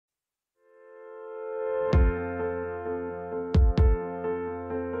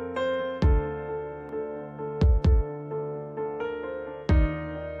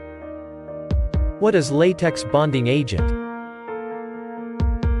What is latex bonding agent?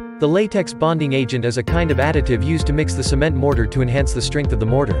 The latex bonding agent is a kind of additive used to mix the cement mortar to enhance the strength of the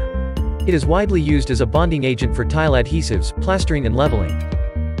mortar. It is widely used as a bonding agent for tile adhesives, plastering and leveling.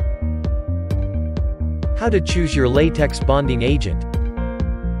 How to choose your latex bonding agent?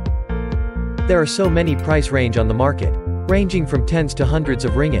 There are so many price range on the market, ranging from tens to hundreds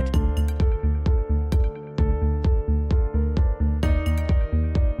of ringgit.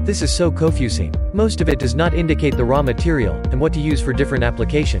 This is so confusing. Most of it does not indicate the raw material, and what to use for different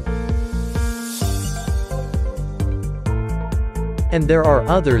application. And there are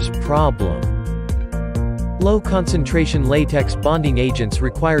others problem. Low concentration latex bonding agents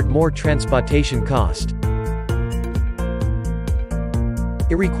required more transportation cost.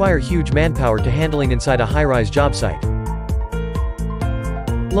 It require huge manpower to handling inside a high-rise job site.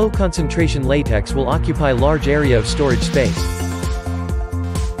 Low concentration latex will occupy large area of storage space.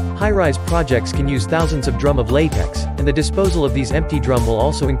 High-rise projects can use thousands of drum of latex, and the disposal of these empty drum will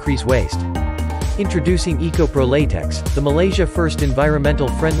also increase waste. Introducing Ecopro Latex, the Malaysia first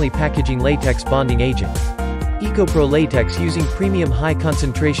environmental-friendly packaging latex bonding agent. Ecopro Latex using premium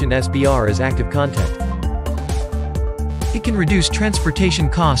high-concentration SBR as active content. It can reduce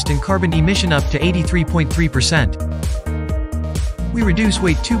transportation cost and carbon emission up to 83.3%. We reduce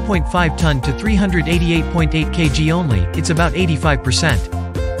weight 2.5 ton to 388.8 kg only, it's about 85%.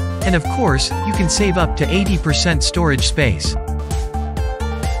 And of course, you can save up to 80% storage space.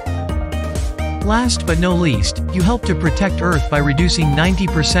 Last but no least, you help to protect Earth by reducing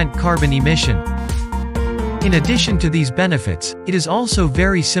 90% carbon emission. In addition to these benefits, it is also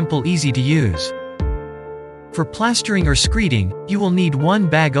very simple, easy to use. For plastering or screeding, you will need one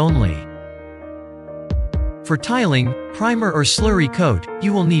bag only. For tiling, primer or slurry coat,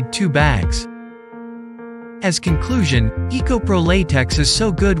 you will need 2 bags. As conclusion, Ecopro Latex is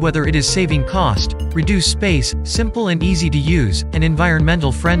so good whether it is saving cost, reduce space, simple and easy to use, and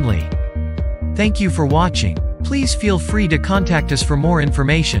environmental friendly. Thank you for watching. Please feel free to contact us for more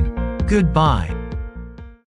information. Goodbye.